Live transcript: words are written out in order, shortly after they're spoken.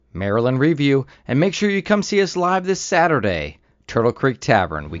Maryland review, and make sure you come see us live this Saturday, Turtle Creek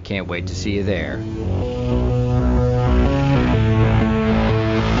Tavern. We can't wait to see you there.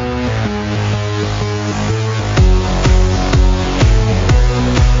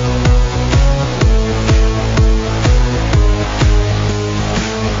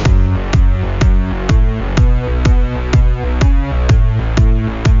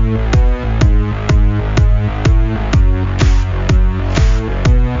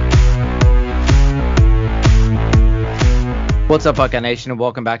 What's up, Buckeye Nation, and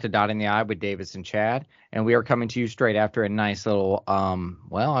welcome back to Dotting the I with Davis and Chad. And we are coming to you straight after a nice little,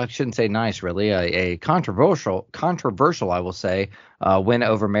 well, I shouldn't say nice, really, a controversial, I will say, win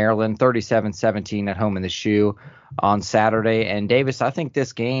over Maryland, 37-17 at home in the shoe on Saturday. And Davis, I think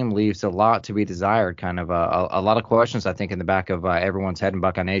this game leaves a lot to be desired, kind of a lot of questions, I think, in the back of everyone's head in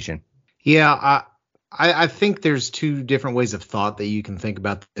Buckeye Nation. Yeah, I think there's two different ways of thought that you can think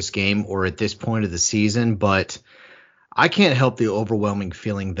about this game or at this point of the season, but I can't help the overwhelming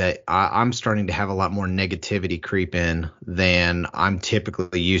feeling that I'm starting to have a lot more negativity creep in than I'm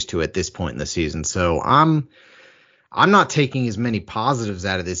typically used to at this point in the season. So I'm not taking as many positives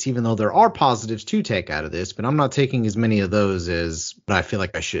out of this, even though there are positives to take out of this, but I'm not taking as many of those as I feel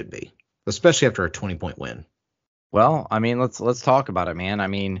like I should be, especially after a 20-point win. Well, I mean, let's talk about it, man. I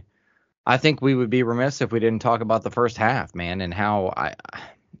mean, I think we would be remiss if we didn't talk about the first half, man, and how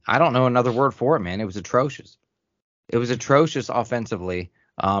I don't know another word for it, man. It was atrocious. It was atrocious offensively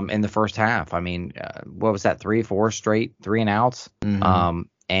in the first half. I mean, what was that, 3-4 straight 3-and-outs,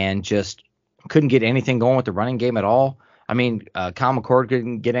 and just couldn't get anything going with the running game at all. I mean, Kyle McCord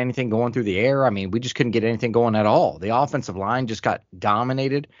couldn't get anything going through the air. I mean, we just couldn't get anything going at all. The offensive line just got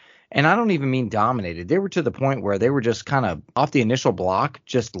dominated, and I don't even mean dominated. They were to the point where they were just kind of off the initial block,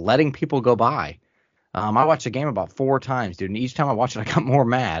 just letting people go by. I watched the game about 4 times, dude, and each time I watched it, I got more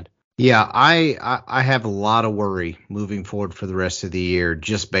mad. Yeah, I have a lot of worry moving forward for the rest of the year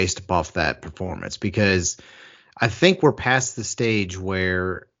just based off that performance, because I think we're past the stage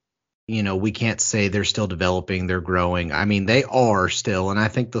where, we can't say they're still developing, they're growing. I mean, they are still, and I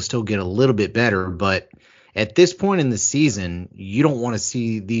think they'll still get a little bit better. But at this point in the season, you don't want to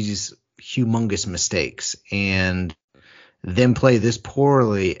see these humongous mistakes and them play this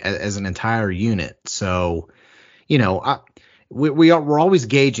poorly as an entire unit. So, we're always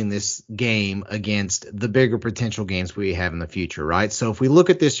gauging this game against the bigger potential games we have in the future, right? So if we look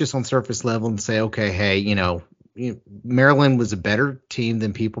at this just on surface level and say, okay, hey, Maryland was a better team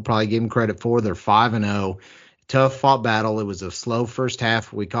than people probably gave them credit for. They're 5-0, tough fought battle. It was a slow first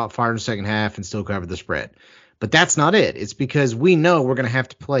half. We caught fire in the second half and still covered the spread. But that's not it. It's because we know we're going to have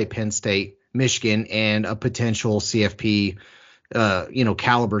to play Penn State, Michigan, and a potential CFP,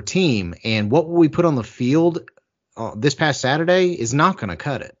 caliber team. And what will we put on the field this past Saturday is not going to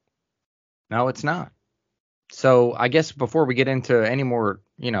cut it. No, it's not. So I guess before we get into any more,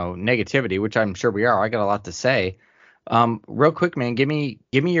 negativity, which I'm sure we are, I got a lot to say. Real quick, man, give me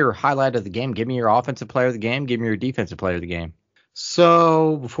your highlight of the game. Give me your offensive player of the game. Give me your defensive player of the game.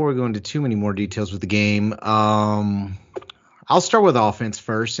 So before we go into too many more details with the game, I'll start with offense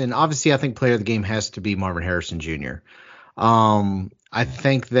first. And obviously I think player of the game has to be Marvin Harrison Jr. I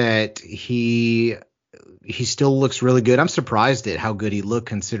think that he still looks really good. I'm surprised at how good he looked,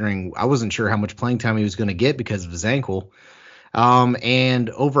 considering I wasn't sure how much playing time he was going to get because of his ankle. And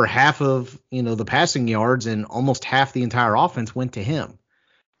over half of, the passing yards and almost half the entire offense went to him.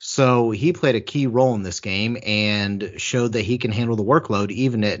 So he played a key role in this game and showed that he can handle the workload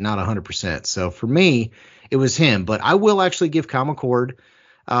even at not 100%. So for me, it was him. But I will actually give Kyle McCord,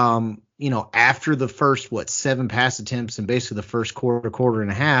 after the first, 7 pass attempts and basically the first quarter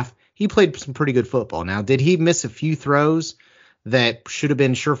and a half, he played some pretty good football. Now, did he miss a few throws that should have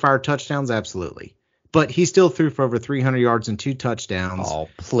been surefire touchdowns? Absolutely. But he still threw for over 300 yards and 2 touchdowns. Oh,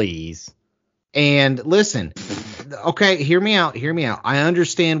 please. And listen, okay, hear me out. I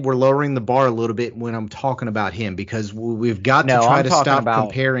understand we're lowering the bar a little bit when I'm talking about him, because we've got to try to stop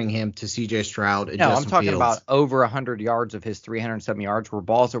comparing him to C.J. Stroud and Justin Fields. I'm talking about over 100 yards of his 307 yards were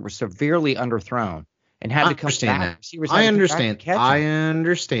balls that were severely underthrown and had to come back. I understand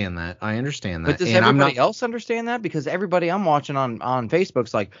that. But does everybody else understand that? Because everybody I'm watching on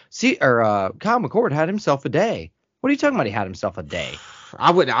Facebook's like, Kyle McCord had himself a day. What are you talking about? He had himself a day.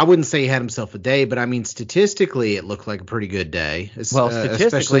 I wouldn't say he had himself a day, but I mean, statistically, it looked like a pretty good day. Well,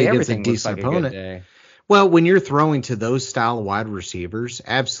 statistically, everything looks like a good day. Well, when you're throwing to those style of wide receivers,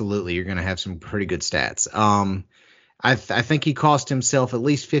 absolutely, you're going to have some pretty good stats. I think he cost himself at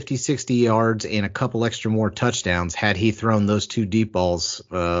least 50, 60 yards and a couple extra more touchdowns had he thrown those 2 deep balls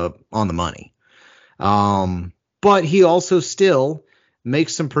on the money. But he also still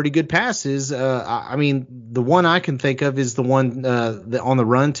makes some pretty good passes. I mean, the one I can think of is the one that on the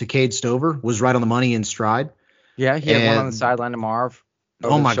run to Cade Stover was right on the money in stride. Yeah, he had one on the And sideline to Marv oh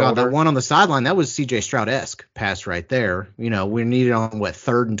over the my God, that shoulder. one on the sideline, that was CJ Stroud-esque pass right there. We needed on what,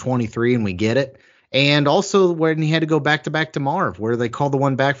 3rd and 23, and we get it. And also when he had to go back to Marv, where they called the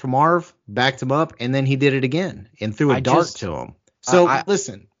one back for Marv, backed him up, and then he did it again and threw a dart to him. So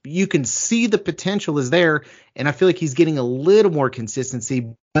listen, you can see the potential is there, and I feel like he's getting a little more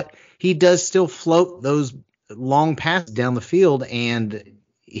consistency, but he does still float those long passes down the field, and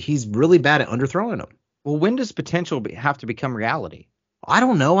he's really bad at underthrowing them. Well, when does potential have to become reality? I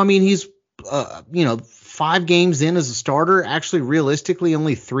don't know. I mean, he's 5 games in as a starter. Actually, realistically,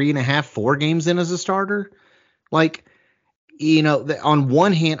 only 3.5, 4 games in as a starter. Like, on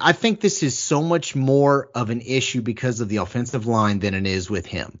one hand, I think this is so much more of an issue because of the offensive line than it is with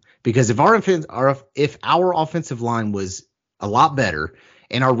him. Because if our offensive line was a lot better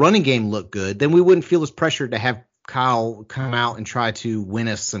and our running game looked good, then we wouldn't feel as pressured to have Kyle come out and try to win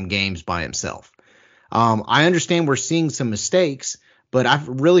us some games by himself. I understand we're seeing some mistakes, but I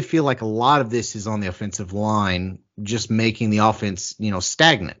really feel like a lot of this is on the offensive line, just making the offense,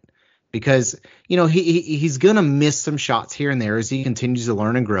 stagnant. Because, he's going to miss some shots here and there as he continues to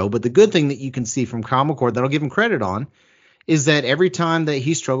learn and grow. But the good thing that you can see from Kyle McCord that I'll give him credit on is that every time that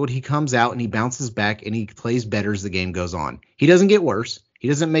he struggled, he comes out and he bounces back and he plays better as the game goes on. He doesn't get worse. He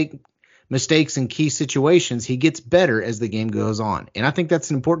doesn't make mistakes in key situations. He gets better as the game goes on. And I think that's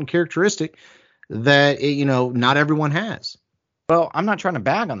an important characteristic that, not everyone has. Well, I'm not trying to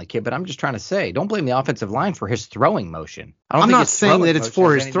bag on the kid, but I'm just trying to say, don't blame the offensive line for his throwing motion. I'm not saying that it's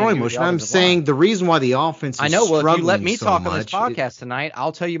for his throwing motion. I'm saying the reason why the offense is struggling so much. Well, if you let me talk on this podcast tonight,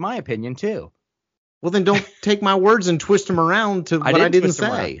 I'll tell you my opinion too. Well, then don't take my words and twist them around to what I didn't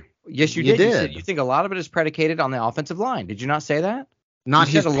say. Yes, you did. You said you think a lot of it is predicated on the offensive line. Did you not say that? Not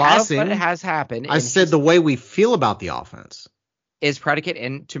his passing. A lot of it has happened. I said the way we feel about the offense is predicated,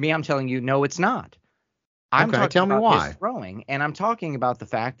 and to me, I'm telling you, no, it's not. I'm talking about his throwing, and I'm talking about the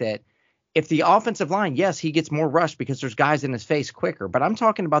fact that if the offensive line, yes, he gets more rushed because there's guys in his face quicker, but I'm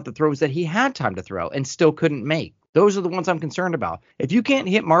talking about the throws that he had time to throw and still couldn't make. Those are the ones I'm concerned about. If you can't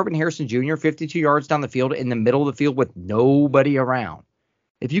hit Marvin Harrison Jr. 52 yards down the field in the middle of the field with nobody around,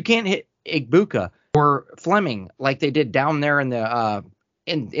 if you can't hit Igbuka or Fleming like they did down there in the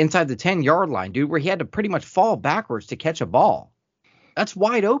inside the 10-yard line, dude, where he had to pretty much fall backwards to catch a ball, that's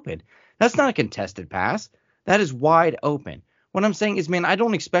wide open. That's not a contested pass. That is wide open. What I'm saying is, man, I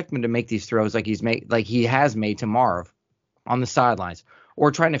don't expect him to make these throws like he has made to Marv on the sidelines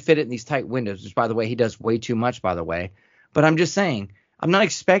or trying to fit it in these tight windows, which, by the way, he does way too much, by the way. But I'm just saying, I'm not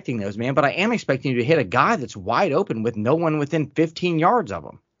expecting those, man, but I am expecting you to hit a guy that's wide open with no one within 15 yards of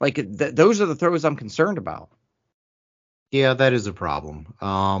him. Like, those are the throws I'm concerned about. Yeah, that is a problem.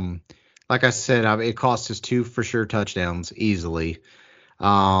 Like I said, it cost us 2 for sure touchdowns easily.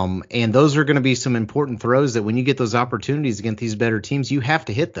 And those are going to be some important throws that when you get those opportunities against these better teams, you have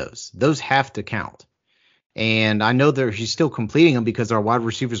to hit those. Those have to count. And I know that he's still completing them because our wide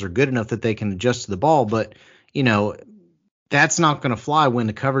receivers are good enough that they can adjust to the ball. But, that's not going to fly when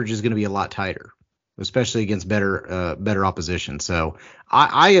the coverage is going to be a lot tighter, especially against better opposition. So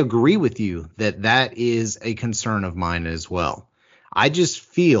I agree with you that is a concern of mine as well. I just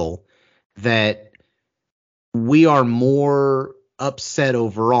feel that we are more upset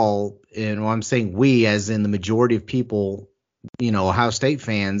overall, and I'm saying we as in the majority of people, Ohio State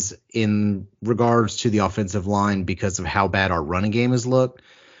fans, in regards to the offensive line because of how bad our running game has looked,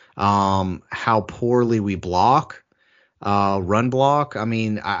 how poorly we run block. I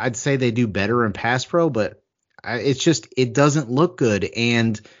mean, I'd say they do better in pass pro, but it doesn't look good.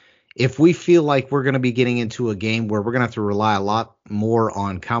 And if we feel like we're going to be getting into a game where we're going to have to rely a lot more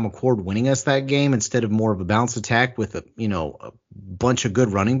on Kyle McCord winning us that game instead of more of a balanced attack with a bunch of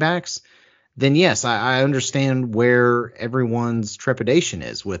good running backs, then yes, I understand where everyone's trepidation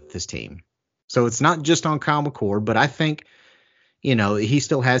is with this team. So it's not just on Kyle McCord, but I think, he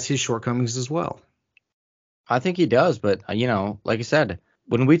still has his shortcomings as well. I think he does, but, like I said,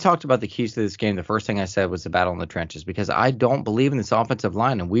 when we talked about the keys to this game, the first thing I said was the battle in the trenches, because I don't believe in this offensive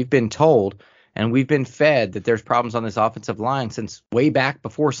line. And we've been told and we've been fed that there's problems on this offensive line since way back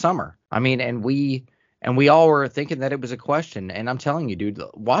before summer. I mean, and we all were thinking that it was a question. And I'm telling you, dude,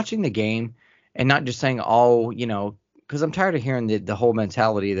 watching the game and not just saying, because I'm tired of hearing the whole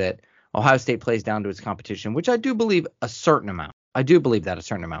mentality that Ohio State plays down to its competition, which I do believe a certain amount. I do believe that a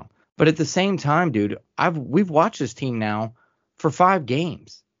certain amount. But at the same time, dude, we've watched this team now for 5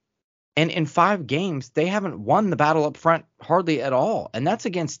 games. And in 5 games, they haven't won the battle up front hardly at all. And that's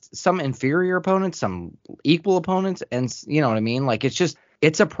against some inferior opponents, some equal opponents. And you know what I mean? Like,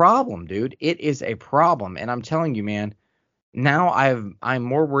 it's a problem, dude. It is a problem. And I'm telling you, man, now I'm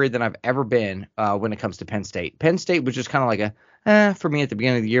more worried than I've ever been when it comes to Penn State. Penn State was just kind of like for me at the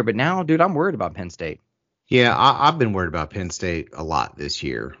beginning of the year. But now, dude, I'm worried about Penn State. Yeah, I've been worried about Penn State a lot this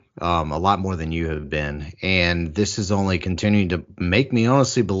year, a lot more than you have been. And this is only continuing to make me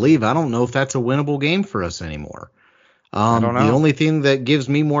honestly believe I don't know if that's a winnable game for us anymore. I don't The know. only thing that gives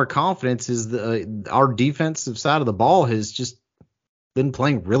me more confidence is our defensive side of the ball has just been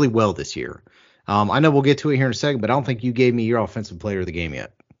playing really well this year. I know we'll get to it here in a second, but I don't think you gave me your offensive player of the game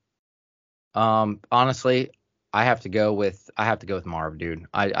yet. Honestly, I have to go with Marv, dude.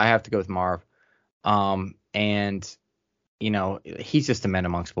 I have to go with Marv. And you know, he's just a man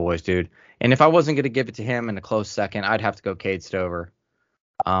amongst boys, dude. And if I wasn't going to give it to him in a close second, I'd have to go Cade Stover.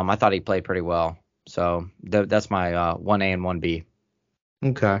 I thought he played pretty well. So that's my 1A and 1B.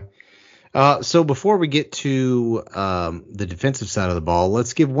 Okay. So before we get to the defensive side of the ball,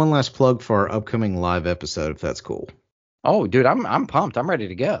 let's give one last plug for our upcoming live episode, if that's cool. Oh, dude, I'm pumped. I'm ready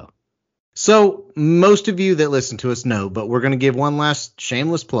to go. So most of you that listen to us know, but we're going to give one last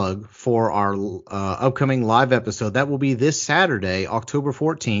shameless plug for our upcoming live episode. That will be this Saturday, October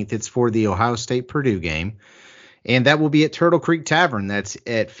 14th. It's for the Ohio State-Purdue game. And that will be at Turtle Creek Tavern. That's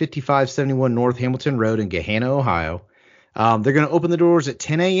at 5571 North Hamilton Road in Gahanna, Ohio. They're going to open the doors at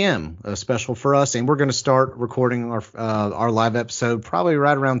 10 a.m., special for us, and we're going to start recording our live episode probably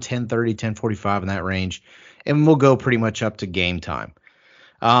right around 10:30, 10:45 in that range, and we'll go pretty much up to game time.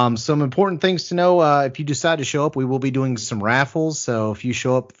 Some important things to know, if you decide to show up, we will be doing some raffles. So if you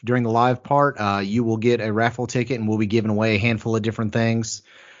show up during the live part, you will get a raffle ticket, and we'll be giving away a handful of different things,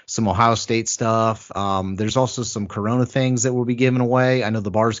 some Ohio State stuff. There's also some Corona things that we'll be giving away. I know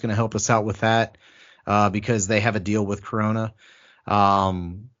the bar's going to help us out with that because they have a deal with Corona.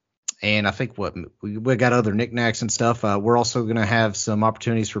 And I think we got other knickknacks and stuff. We're also going to have some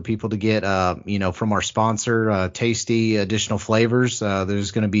opportunities for people to get, from our sponsor, tasty additional flavors. There's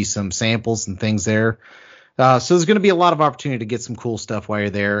going to be some samples and things there. So there's going to be a lot of opportunity to get some cool stuff while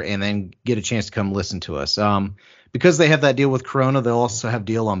you're there and then get a chance to come listen to us. Because they have that deal with Corona, they'll also have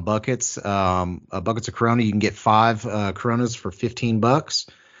deal on buckets. Buckets of Corona, you can get 5 Coronas for $15.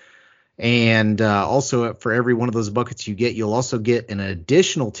 And also for every one of those buckets you get, you'll also get an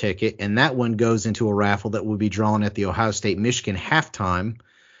additional ticket, and that one goes into a raffle that will be drawn at the Ohio State-Michigan halftime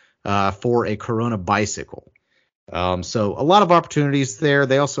for a Corona bicycle. So a lot of opportunities there.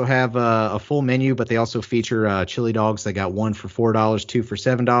 They also have a full menu, but they also feature chili dogs. They got 1 for $4, 2 for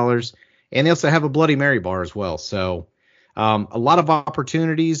 $7, and they also have a Bloody Mary bar as well. So a lot of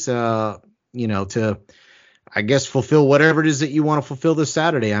opportunities, to I guess fulfill whatever it is that you want to fulfill this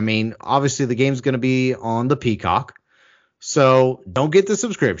Saturday. I mean, obviously the game's going to be on the Peacock, so don't get the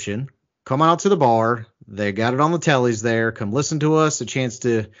subscription. Come out to the bar. They got it on the tellies there. Come listen to us. A chance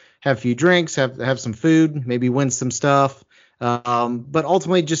to have a few drinks, have some food, maybe win some stuff. But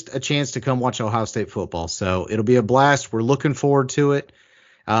ultimately just a chance to come watch Ohio State football. So it'll be a blast. We're looking forward to it.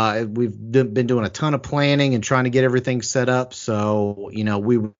 We've been doing a ton of planning and trying to get everything set up. So,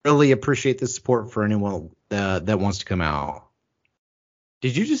 we really appreciate the support for anyone that wants to come out.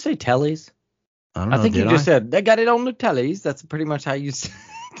 Did you just say tellies? I don't know. I think you just said they got it on the tellies. That's pretty much how you said.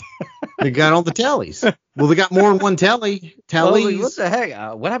 They got on the tellies. Well, they got more than one telly. Tellies. What the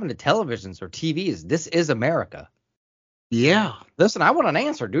heck? What happened to televisions or TVs? This is America. Yeah. Listen, I want an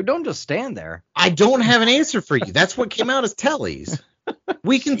answer, dude. Don't just stand there. I don't have an answer for you. That's what came out as tellies.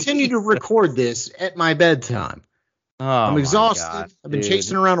 We continue to record this at my bedtime. Oh, I'm exhausted. God, I've been dude.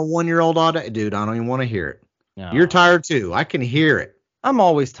 chasing around a 1-year-old all day. Dude, I don't even want to hear it. No. You're tired too. I can hear it. I'm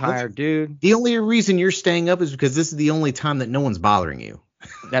always tired, dude. The only reason you're staying up is because this is the only time that no one's bothering you.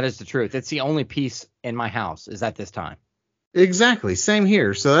 That is the truth. It's the only peace in my house is at this time. Exactly. Same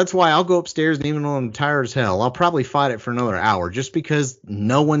here. So that's why I'll go upstairs, and even though I'm tired as hell, I'll probably fight it for another hour just because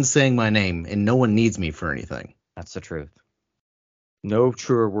no one's saying my name and no one needs me for anything. That's the truth. No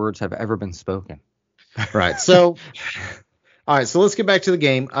truer words have ever been spoken. Right. So, all right. So let's get back to the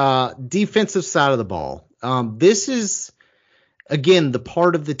game. Defensive side of the ball. This is, again, the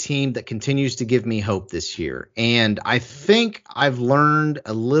part of the team that continues to give me hope this year. And I think I've learned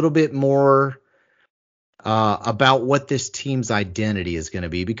a little bit more about what this team's identity is going to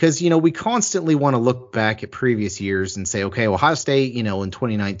be, because, we constantly want to look back at previous years and say, okay, well, Ohio State, in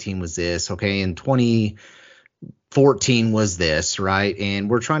 2019 was this. Okay. In 2014 was this, right? And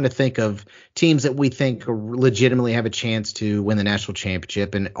we're trying to think of teams that we think legitimately have a chance to win the national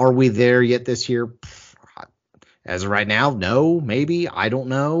championship. And are we there yet this year? As of right now, no, maybe. I don't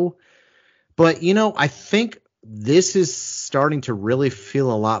know. But, I think this is starting to really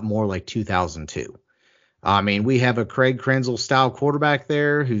feel a lot more like 2002. I mean, we have a Craig Krenzel style quarterback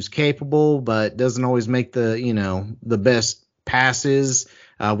there who's capable, but doesn't always make the best passes.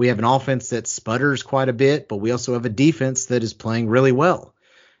 We have an offense that sputters quite a bit, but we also have a defense that is playing really well.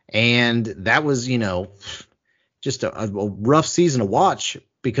 And that was, just a rough season to watch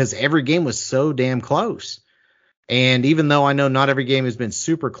because every game was so damn close. And even though I know not every game has been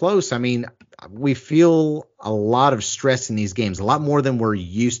super close, I mean, we feel a lot of stress in these games, a lot more than we're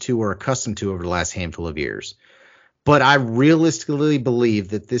used to or accustomed to over the last handful of years. But I realistically believe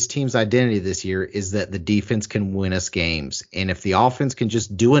that this team's identity this year is that the defense can win us games. And if the offense can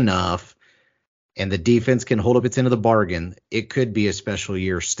just do enough and the defense can hold up its end of the bargain, it could be a special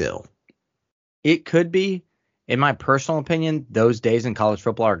year still. It could be. In my personal opinion, those days in college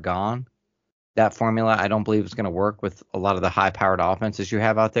football are gone. That formula, I don't believe is going to work with a lot of the high-powered offenses you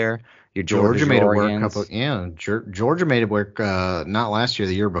have out there. Your Georgia made it work. Georgia made it work. Not last year,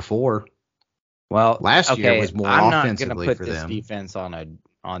 the year before. Well, last year was more offensively for them. I'm not going to put this defense on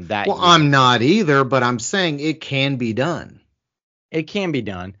that. Well, year. I'm not either, but I'm saying it can be done. It can be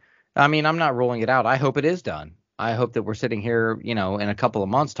done. I mean, I'm not ruling it out. I hope it is done. I hope that we're sitting here, in a couple of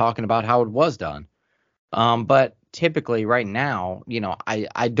months talking about how it was done. But typically right now,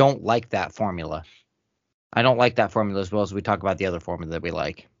 I don't like that formula. I don't like that formula as well as we talk about the other formula that we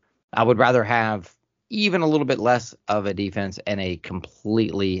like. I would rather have even a little bit less of a defense and a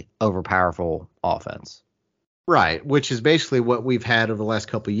completely overpowerful offense. Right, which is basically what we've had over the last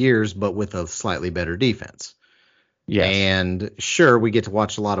couple of years, but with a slightly better defense. Yes. And sure, we get to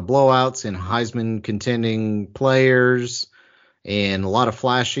watch a lot of blowouts and Heisman contending players and a lot of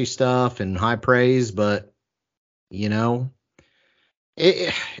flashy stuff and high praise, but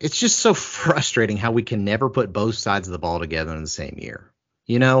it's just so frustrating how we can never put both sides of the ball together in the same year.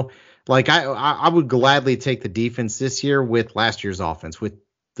 Like I would gladly take the defense this year with last year's offense, with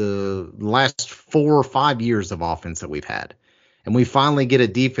the last 4 or 5 years of offense that we've had. And we finally get a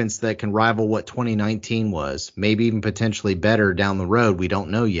defense that can rival what 2019 was, maybe even potentially better down the road. We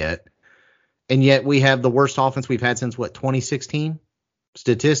don't know yet. And yet we have the worst offense we've had since 2016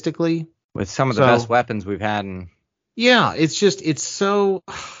 statistically. With some of the best weapons we've had. Yeah, it's so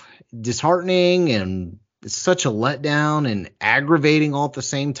disheartening and it's such a letdown and aggravating all at the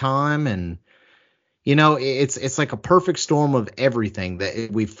same time. And, it's like a perfect storm of everything that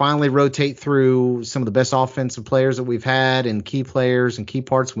we finally rotate through some of the best offensive players that we've had and key players and key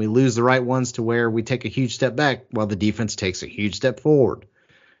parts. And we lose the right ones to where we take a huge step back while the defense takes a huge step forward.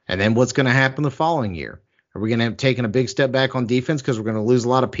 And then what's going to happen the following year? Are we going to have taken a big step back on defense because we're going to lose a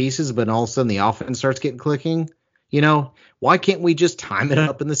lot of pieces, but all of a sudden the offense starts getting clicking? Why can't we just time it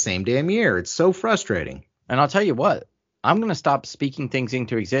up in the same damn year? It's so frustrating. And I'll tell you what, I'm going to stop speaking things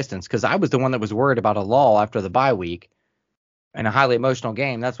into existence because I was the one that was worried about a lull after the bye week and a highly emotional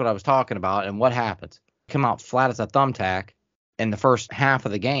game. That's what I was talking about. And what happens? Come out flat as a thumbtack in the first half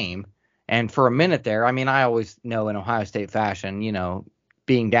of the game. And for a minute there, I mean, I always know in Ohio State fashion,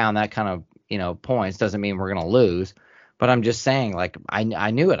 being down that kind of, points doesn't mean we're going to lose. But I'm just saying, like,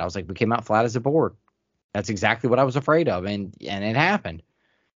 I knew it. I was like, we came out flat as a board. That's exactly what I was afraid of. And it happened.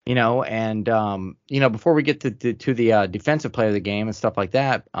 Before we get to the defensive player of the game and stuff like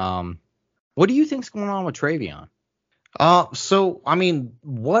that, what do you think's going on with Travion? So, I mean,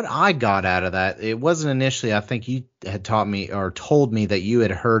 what I got out of that, it wasn't initially, I think you had taught me or told me that you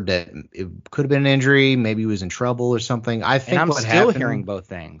had heard that it could have been an injury, maybe he was in trouble or something. I think I'm still hearing both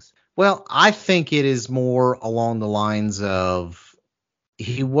things. Well, I think it is more along the lines of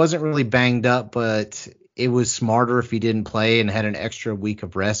he wasn't really banged up, but it was smarter if he didn't play and had an extra week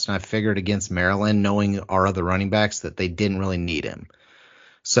of rest. And I figured against Maryland, knowing our other running backs, that they didn't really need him.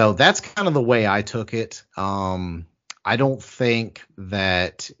 So that's kind of the way I took it. I don't think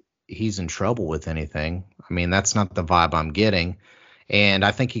that he's in trouble with anything. I mean, that's not the vibe I'm getting. And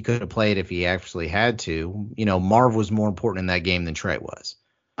I think he could have played if he actually had to. Marv was more important in that game than Trey was.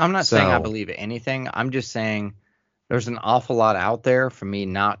 I'm not saying I believe anything. I'm just saying there's an awful lot out there for me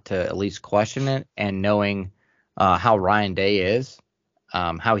not to at least question it, and knowing how Ryan Day is,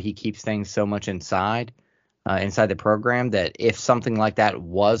 how he keeps things so much inside the program, that if something like that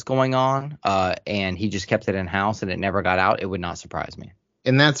was going on and he just kept it in house and it never got out, it would not surprise me.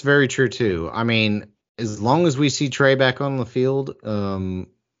 And that's very true too. I mean, as long as we see Trey back on the field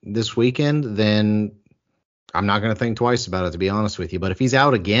this weekend, then I'm not going to think twice about it, to be honest with you. But if he's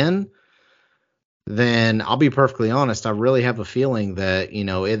out again, then I'll be perfectly honest. I really have a feeling that,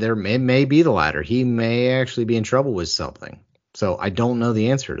 it may be the latter. He may actually be in trouble with something. So I don't know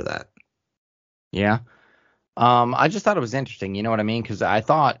the answer to that. Yeah. I just thought it was interesting. You know what I mean? Because I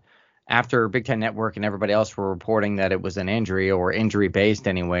thought after Big Ten Network and everybody else were reporting that it was an injury or injury based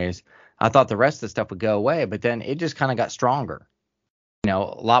anyways, I thought the rest of the stuff would go away, but then it just kind of got stronger. A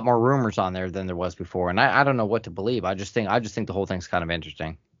lot more rumors on there than there was before, and I don't know what to believe. I just think the whole thing's kind of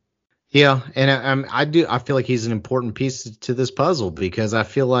interesting. Yeah, and I feel like he's an important piece to this puzzle because I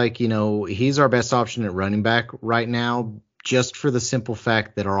feel like, he's our best option at running back right now, just for the simple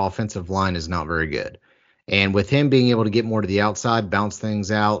fact that our offensive line is not very good. And with him being able to get more to the outside, bounce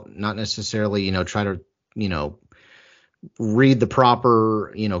things out, not necessarily, try to, read the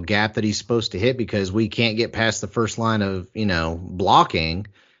proper, gap that he's supposed to hit because we can't get past the first line of, blocking,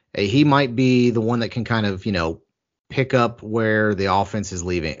 he might be the one that can kind of, pick up where the offense is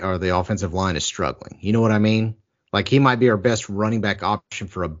leaving or the offensive line is struggling. You know what I mean? Like he might be our best running back option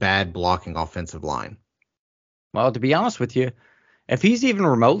for a bad blocking offensive line. Well, to be honest with you, if he's even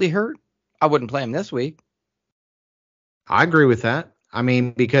remotely hurt, I wouldn't play him this week. I agree with that. I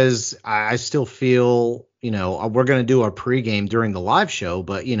mean, because I still feel, we're going to do our pregame during the live show,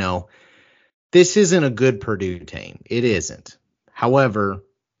 but, this isn't a good Purdue team. It isn't. However,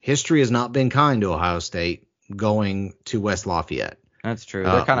 history has not been kind to Ohio State going to West Lafayette. That's true.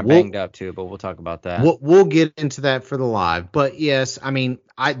 They're kind of banged up too, but we'll talk about that. We'll get into that for the live. But yes, I mean,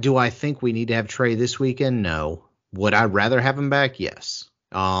 I think we need to have Trey this weekend? No. Would I rather have him back? Yes.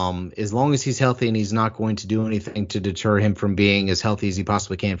 As long as he's healthy and he's not going to do anything to deter him from being as healthy as he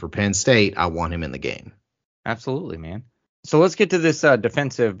possibly can for Penn State, I want him in the game. Absolutely, man. So let's get to this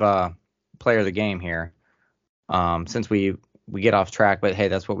defensive player of the game here. Since we get off track, but hey,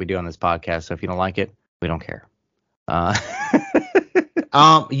 that's what we do on this podcast. So if you don't like it, we don't care.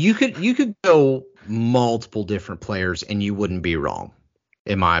 You could go multiple different players and you wouldn't be wrong,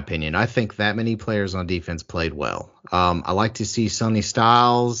 in my opinion. I think that many players on defense played well. I like to see Sonny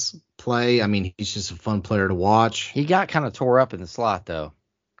Styles play. I mean, he's just a fun player to watch. He got kind of tore up in the slot, though.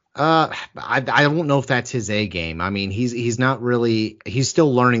 I don't know if that's his A game. I mean, he's not really. He's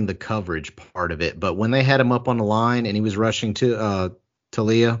still learning the coverage part of it. But when they had him up on the line and he was rushing to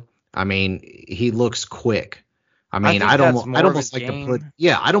Talia, I mean, he looks quick. I mean, I'd almost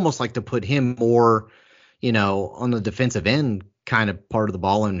like to put him more, on the defensive end kind of part of the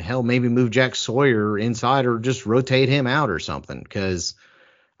ball, and hell, maybe move Jack Sawyer inside or just rotate him out or something because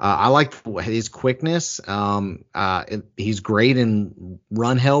I like his quickness. He's great in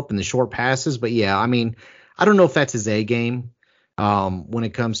run help and the short passes, but yeah, I mean, I don't know if that's his A game when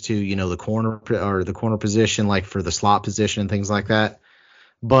it comes to the corner position, like for the slot position and things like that.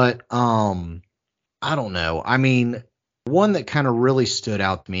 But I don't know. I mean, one that kind of really stood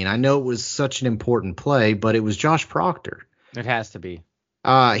out to me, and I know it was such an important play, but it was Josh Proctor. It has to be.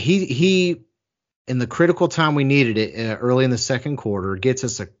 He in the critical time we needed it early in the second quarter, gets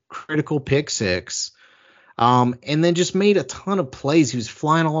us a critical pick six, and then just made a ton of plays. He was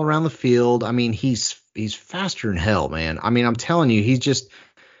flying all around the field. I mean, he's faster than hell, man. I mean, I'm telling you,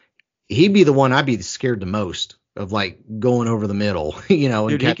 he'd be the one I'd be scared the most of, like going over the middle,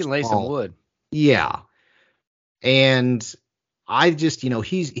 Dude, he can lay some wood. Yeah. And I just,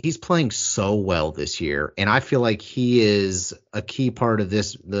 he's playing so well this year. And I feel like he is a key part of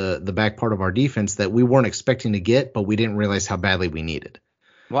this, the back part of our defense that we weren't expecting to get, but we didn't realize how badly we needed.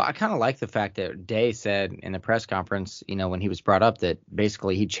 Well, I kind of like the fact that Day said in the press conference, when he was brought up, that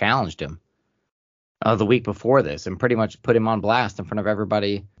basically he challenged him the week before this and pretty much put him on blast in front of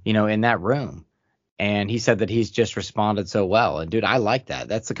everybody, in that room. And he said that he's just responded so well. And dude, I like that.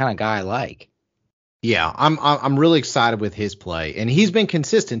 That's the kind of guy I like. Yeah, I'm really excited with his play, and he's been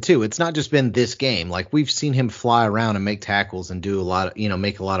consistent too. It's not just been this game. Like we've seen him fly around and make tackles and do a lot of,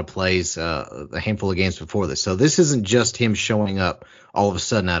 make a lot of plays a handful of games before this. So this isn't just him showing up all of a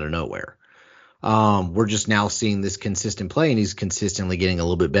sudden out of nowhere. We're just now seeing this consistent play, and he's consistently getting a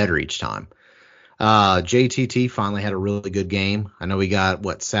little bit better each time. JTT finally had a really good game. I know he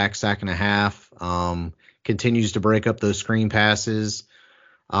got sack and a half. Continues to break up those screen passes.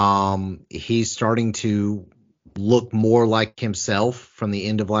 He's starting to look more like himself from the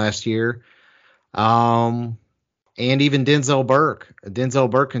end of last year. And even Denzel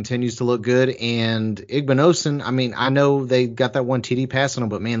Burke continues to look good. And Igbinosun, I mean, I know they got that one TD pass on him,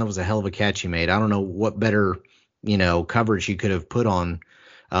 but man, that was a hell of a catch he made. I don't know what better, coverage he could have put on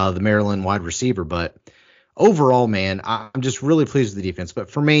the Maryland wide receiver. But overall, man, I'm just really pleased with the defense. But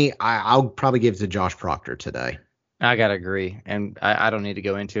for me, I'll probably give it to Josh Proctor today. I gotta agree, and I don't need to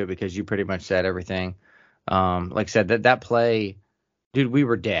go into it because you pretty much said everything. Like I said, that play, dude, we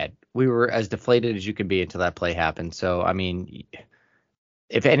were dead. We were as deflated as you could be until that play happened. So, I mean,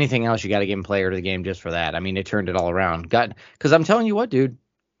 if anything else, you got to give him player of the game just for that. I mean, it turned it all around. Because I'm telling you what, dude,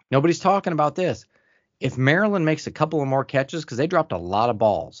 nobody's talking about this. If Maryland makes a couple of more catches, because they dropped a lot of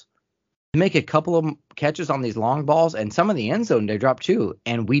balls, to make a couple of catches on these long balls, and some of the end zone they drop too,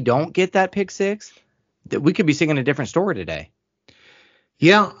 and we don't get that pick six, that we could be singing a different story today.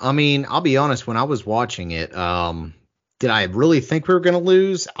 Yeah, I mean, I'll be honest, when I was watching it, did I really think we were going to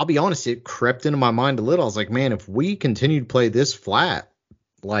lose? I'll be honest, it crept into my mind a little. I was like, man, if we continue to play this flat,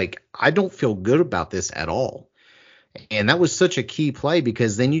 like, I don't feel good about this at all. And that was such a key play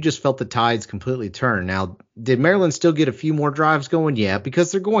because then you just felt the tides completely turn. Now, did Maryland still get a few more drives going? Yeah,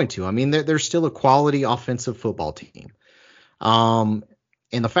 because they're going to. I mean, they're still a quality offensive football team. And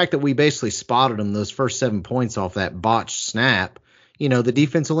the fact that we basically spotted them those first 7 points off that botched snap, the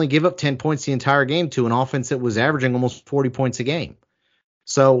defense only gave up 10 points the entire game to an offense that was averaging almost 40 points a game.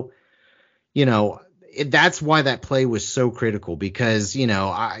 So, that's why that play was so critical because,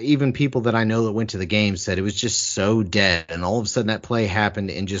 even people that I know that went to the game said it was just so dead. And all of a sudden that play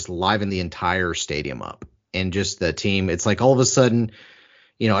happened and just livened the entire stadium up. And just the team, it's like all of a sudden,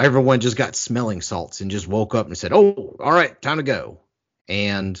 everyone just got smelling salts and just woke up and said, oh, all right, time to go.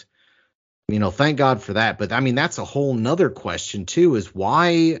 And, thank God for that. But I mean, that's a whole nother question too, is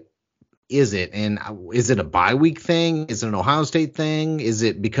why is it? And is it a bye week thing? Is it an Ohio State thing? Is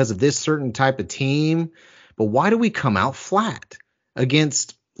it because of this certain type of team? But why do we come out flat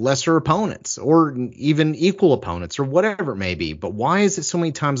against lesser opponents or even equal opponents or whatever it may be? But why is it so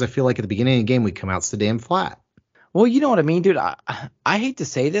many times I feel like at the beginning of the game we come out so damn flat? Well, you know what I mean, dude. I hate to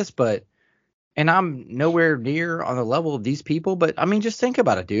say this, but and I'm nowhere near on the level of these people, but I mean, just think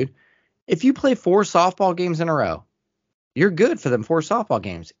about it, dude. If you play 4 softball games in a row, you're good for them 4 softball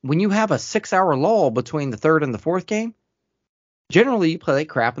games. When you have a 6-hour lull between the third and the fourth game, generally you play like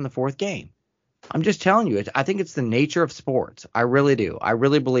crap in the fourth game. I'm just telling you, I think it's the nature of sports. I really do. I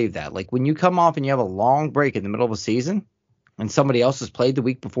really believe that. Like when you come off and you have a long break in the middle of a season and somebody else has played the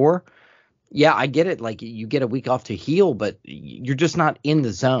week before, yeah, I get it. Like you get a week off to heal, but you're just not in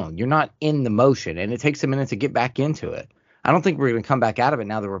the zone. You're not in the motion, and it takes a minute to get back into it. I don't think we're going to come back out of it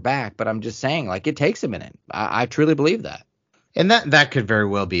now that we're back, but I'm just saying, like, it takes a minute. I truly believe that. And that could very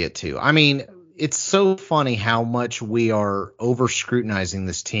well be it too. I mean, it's so funny how much we are over scrutinizing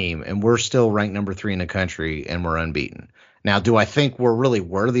this team, and we're still ranked number 3 in the country, and we're unbeaten. Now, do I think we're really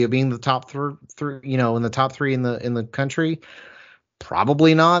worthy of being the top three, in the top 3 in the country?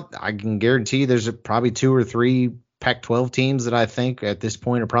 Probably not. I can guarantee there's probably 2 or 3 Pac-12 teams that I think at this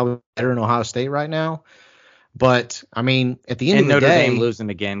point are probably better than Ohio State right now. But I mean, at the end of the Notre day, Dame losing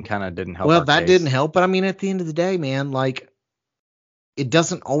again kind of didn't help. Well, that didn't help. But I mean, at the end of the day, man, like it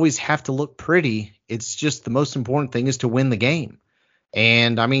doesn't always have to look pretty. It's just the most important thing is to win the game.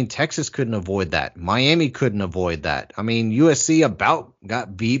 And I mean, Texas couldn't avoid that. Miami couldn't avoid that. I mean, USC about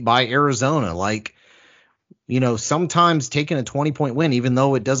got beat by Arizona. Like, sometimes taking a 20-point win, even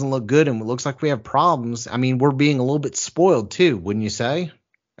though it doesn't look good and it looks like we have problems, I mean, we're being a little bit spoiled too, wouldn't you say?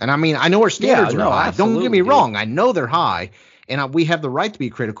 And I mean, I know our standards are high. Don't get me wrong. I know they're high, and we have the right to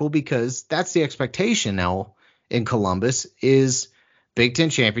be critical because that's the expectation now in Columbus is Big Ten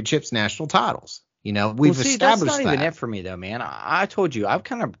championships, national titles. We've established that's not even it for me, though, man. I told you, I've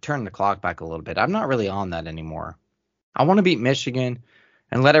kind of turned the clock back a little bit. I'm not really on that anymore. I want to beat Michigan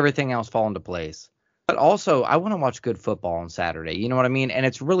and let everything else fall into place. But also, I want to watch good football on Saturday. You know what I mean? And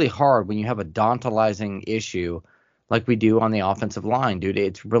it's really hard when you have a tantalizing issue like we do on the offensive line, dude.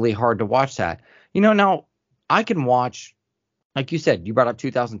 It's really hard to watch that. Now I can watch, like you said, you brought up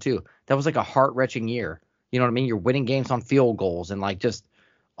 2002. That was like a heart-wrenching year. You know what I mean? You're winning games on field goals and like just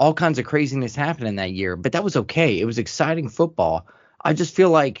all kinds of craziness happened in that year. But that was okay. It was exciting football. I just feel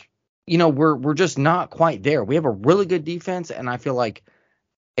like, we're just not quite there. We have a really good defense, and I feel like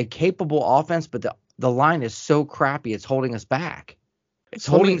a capable offense, but the line is so crappy, it's holding us back. It's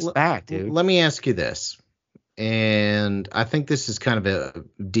holding us back, dude. Let me ask you this. And I think this is kind of a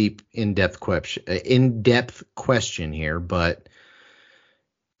deep, in-depth question here, but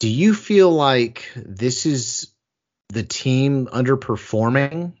do you feel like this is the team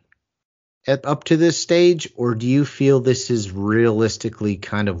underperforming up to this stage, or do you feel this is realistically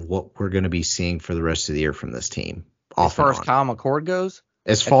kind of what we're going to be seeing for the rest of the year from this team? As far as Kyle McCord goes?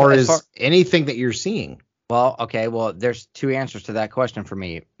 As far as anything that you're seeing? Well, okay, there's 2 answers to that question for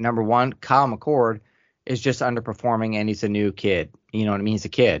me. Number 1, Kyle McCord is just underperforming, and he's a new kid. You know what I mean? He's a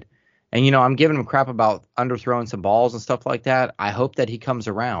kid. And, I'm giving him crap about underthrowing some balls and stuff like that. I hope that he comes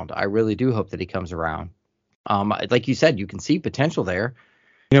around. I really do hope that he comes around. Like you said, you can see potential there.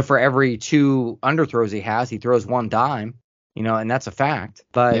 For every 2 underthrows he throws 1 dime, and that's a fact.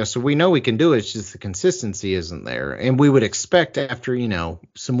 But yeah, so we know we can do it. It's just the consistency isn't there. And we would expect after,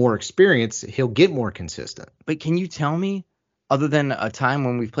 some more experience, he'll get more consistent. But can you tell me, other than a time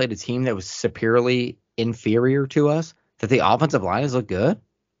when we've played a team that was superiorly inferior to us, that the offensive line has looked good?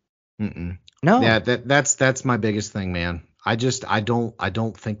 Mm-mm. No. Yeah, that's my biggest thing, man. I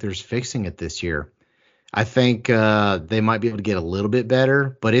don't think there's fixing it this year. I think they might be able to get a little bit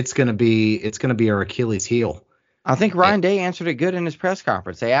better, but it's gonna be our Achilles heel. I think Eh, Ryan Day answered it good in his press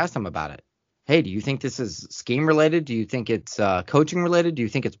conference. They asked him about it. Hey, do you think this is scheme related? Do you think it's coaching related? Do you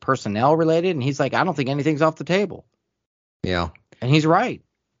think it's personnel related? And he's like, I don't think anything's off the table. yeah. And he's right.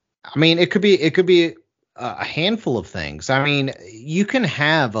 I mean, it could be a handful of things. I mean, you can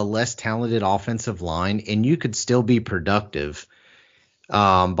have a less talented offensive line and you could still be productive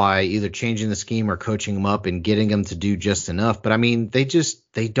by either changing the scheme or coaching them up and getting them to do just enough. But I mean, they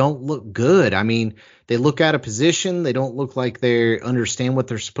don't look good. I mean, they look out of position. They don't look like they understand what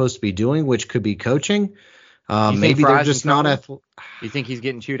they're supposed to be doing, which could be coaching. You think Maybe they're Fry's in just not trouble? You think he's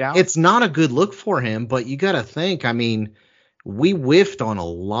getting chewed out? It's not a good look for him, but you got to think. I mean, we whiffed on a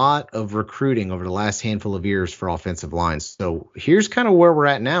lot of recruiting over the last handful of years for offensive lines. So here's kind of where we're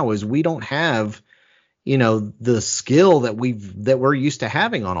at now is we don't have, the skill that we're used to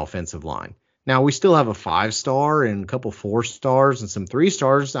having on offensive line. Now we still have a 5-star and a couple 4-stars and some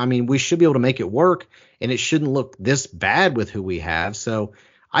 3-stars. I mean, we should be able to make it work and it shouldn't look this bad with who we have. So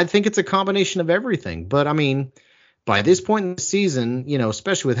I think it's a combination of everything. But I mean, by this point in the season,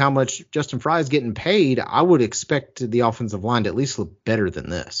 especially with how much Justin Fry is getting paid, I would expect the offensive line to at least look better than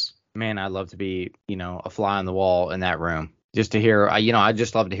this. Man, I'd love to be, a fly on the wall in that room just to hear, I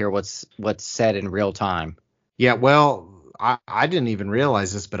just love to hear what's said in real time. Yeah, well, I didn't even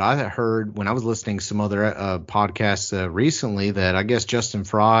realize this, but I heard when I was listening to some other podcasts recently that I guess Justin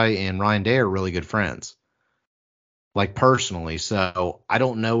Fry and Ryan Day are really good friends, like personally. So I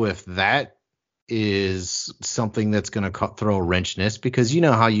don't know if that is something that's going to throw a wrench in this, because you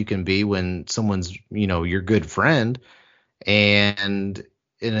know how you can be when someone's, your good friend, and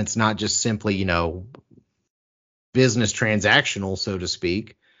it's not just simply, business transactional, so to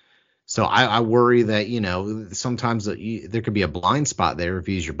speak. So I worry that, sometimes there could be a blind spot there if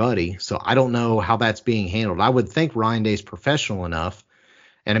he's your buddy. So I don't know how that's being handled. I would think Ryan Day's professional enough.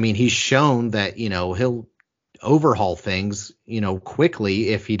 And I mean, he's shown that, he'll overhaul things, quickly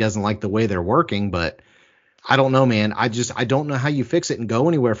if he doesn't like the way they're working. But I don't know, man. I don't know how you fix it and go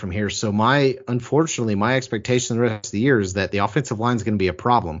anywhere from here. So unfortunately, my expectation the rest of the year is that the offensive line is going to be a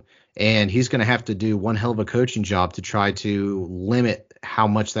problem. And he's going to have to do one hell of a coaching job to try to limit how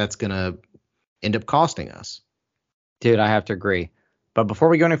much that's going to end up costing us. Dude, I have to agree. But before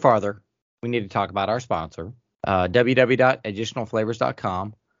we go any farther, we need to talk about our sponsor,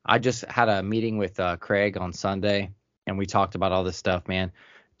 www.additionalflavors.com. I just had a meeting with Craig on Sunday, and we talked about all this stuff, man.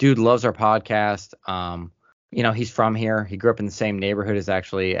 Dude loves our podcast. He's from here. He grew up in the same neighborhood as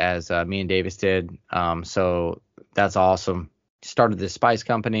me and Davis did. So that's awesome. Started this spice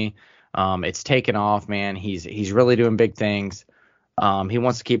company. It's taken off, man. He's really doing big things. He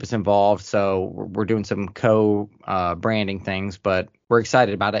wants to keep us involved, so we're doing some branding things, but we're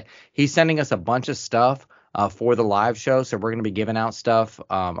excited about it. He's sending us a bunch of stuff for the live show, so we're going to be giving out stuff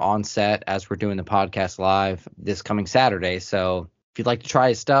on set as we're doing the podcast live this coming Saturday. So if you'd like to try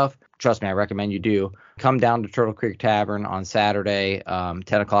his stuff, trust me, I recommend you do. Come down to Turtle Creek Tavern on Saturday, 10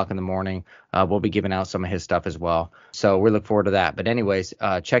 o'clock in the morning. We'll be giving out some of his stuff as well. So we look forward to that. But anyways,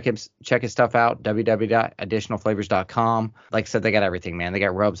 check his stuff out, www.additionalflavors.com. Like I said, they got everything, man. They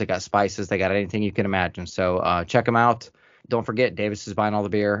got rubs, they got spices, they got anything you can imagine. So check them out. Don't forget, Davis is buying all the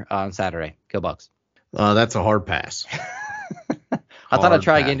beer on Saturday. Go Bucks. That's a hard pass. I thought I'd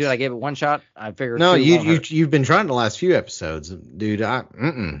try again, dude. I gave it one shot. I figured. No, you've been trying the last few episodes, dude. I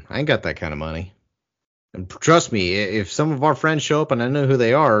ain't got that kind of money. And trust me, if some of our friends show up and I know who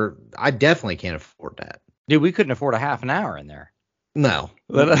they are, I definitely can't afford that. Dude, we couldn't afford a half an hour in there. No.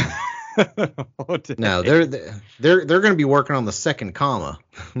 No, they're going to be working on the second comma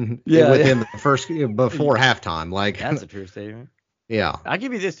within the first before halftime. Like, that's a true statement. Yeah. I'll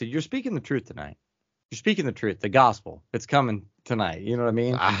give you this, dude. You're speaking the truth tonight. You're speaking the truth, the gospel. It's coming tonight. You know what I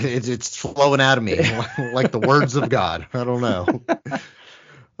mean? It's flowing out of me like the words of God. I don't know.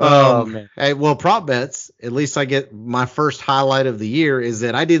 Man. Hey, well, prop bets, at least I get my first highlight of the year is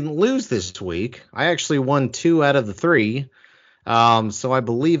that I didn't lose this week. I actually won 2 out of the 3. So I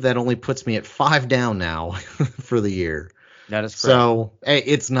believe that only puts me at 5 down now for the year. That is correct. So hey,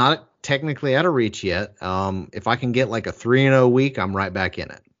 it's not technically out of reach yet. If I can get like a 3-0 week, I'm right back in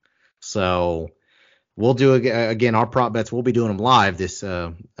it. So we'll do again our prop bets. We'll be doing them live this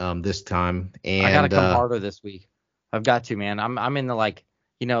time. And I gotta come harder this week. I've got to, man. I'm in the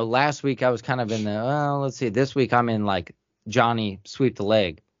last week I was kind of in the let's see. This week I'm in like Johnny sweep the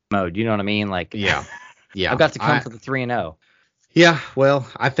leg mode. You know what I mean? Like yeah. I've got to come for the 3-0. Yeah, well,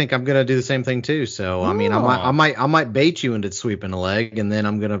 I think I'm gonna do the same thing too. So I mean, Oh. I might bait you into sweeping a leg, and then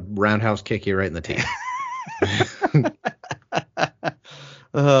I'm gonna roundhouse kick you right in the teeth.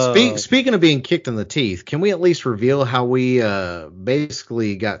 Oh. Speaking of being kicked in the teeth, can we at least reveal how we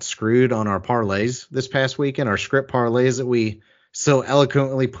basically got screwed on our parlays this past weekend, our script parlays that we so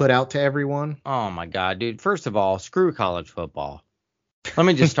eloquently put out to everyone? Oh my God, dude. First of all, screw college football. Let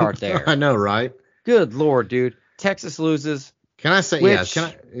me just start I there. know, right? Good Lord, dude. Texas loses, Can I say, yeah, which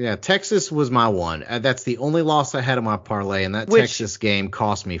yeah, Texas was my one. That's the only loss I had in my parlay, and that which Texas game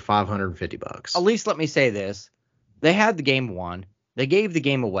cost me at $550. least let me say this. They had the game won. They gave the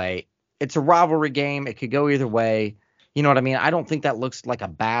game away. It's a rivalry game. It could go either way. You know what I mean? I don't think that looks like a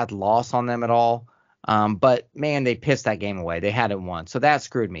bad loss on them at all. But man, they pissed that game away. They had it won. So that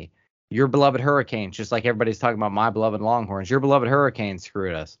screwed me. Your beloved Hurricanes, just like everybody's talking about my beloved Longhorns, your beloved Hurricanes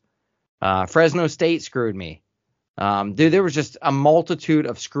screwed us. Fresno State screwed me. Dude, there was just a multitude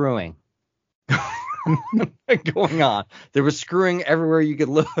of screwing going on. There was screwing everywhere you could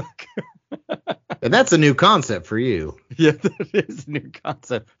look. And that's a new concept for you. Yeah, that is a new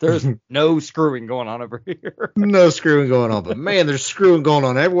concept. There's no screwing going on over here. No screwing going on, but man, there's screwing going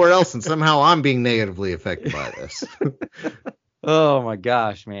on everywhere else, and somehow I'm being negatively affected by this. Oh my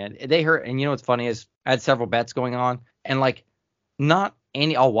gosh, man. They hurt. And you know what's funny is I had several bets going on, and like not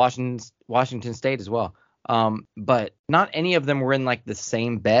any all Washington State as well. But not any of them were in like the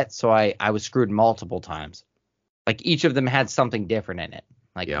same bet, so I was screwed multiple times. Like each of them had something different in it.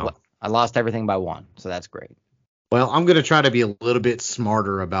 Like Yeah. I lost everything by one, so that's great. Well, I'm going to try to be a little bit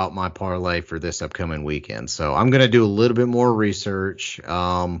smarter about my parlay for this upcoming weekend. So I'm going to do a little bit more research.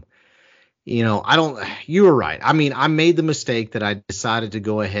 You were right. I mean, I made the mistake that I decided to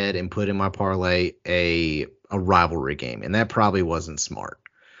go ahead and put in my parlay a rivalry game, and that probably wasn't smart.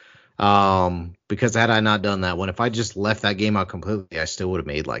 Because had I not done that one, if I just left that game out completely, I still would have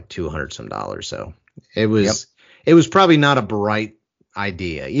made like $200 some dollars. So it was probably not a bright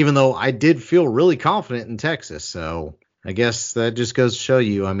idea, even though I did feel really confident in Texas. So I guess that just goes to show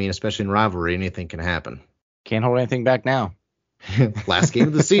you, I mean, especially in rivalry, anything can happen. Can't hold anything back now. Last game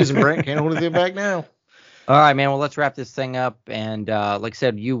of the season, Brent. Can't hold anything back now. All right, man. Well, let's wrap this thing up. And like I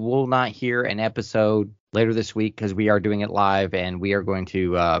said, you will not hear an episode later this week because we are doing it live, and we are going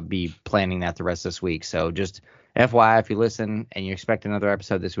to be planning that the rest of this week. So just FYI, if you listen and you expect another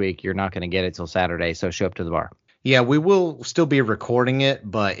episode this week, you're not going to get it till Saturday. So show up to the bar. Yeah, we will still be recording it,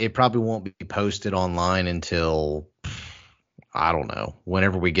 but it probably won't be posted online until, I don't know,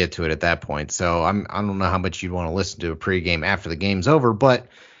 whenever we get to it at that point. So I don't know how much you'd want to listen to a pregame after the game's over, but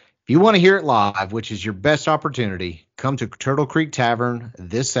if you want to hear it live, which is your best opportunity, come to Turtle Creek Tavern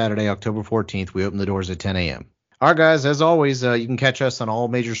this Saturday, October 14th. We open the doors at 10 a.m. All right, guys, as always, you can catch us on all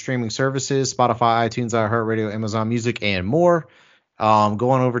major streaming services, Spotify, iTunes, iHeartRadio, Amazon Music, and more. Go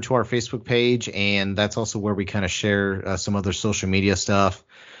on over to our Facebook page, and that's also where we kind of share some other social media stuff.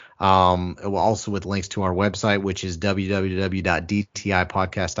 Also with links to our website, which is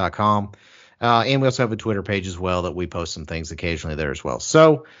www.dtipodcast.com. And we also have a Twitter page as well that we post some things occasionally there as well.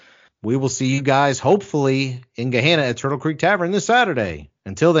 So we will see you guys hopefully in Gahanna at Turtle Creek Tavern this Saturday.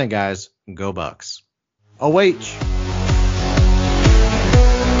 Until then, guys, go Bucks. OH.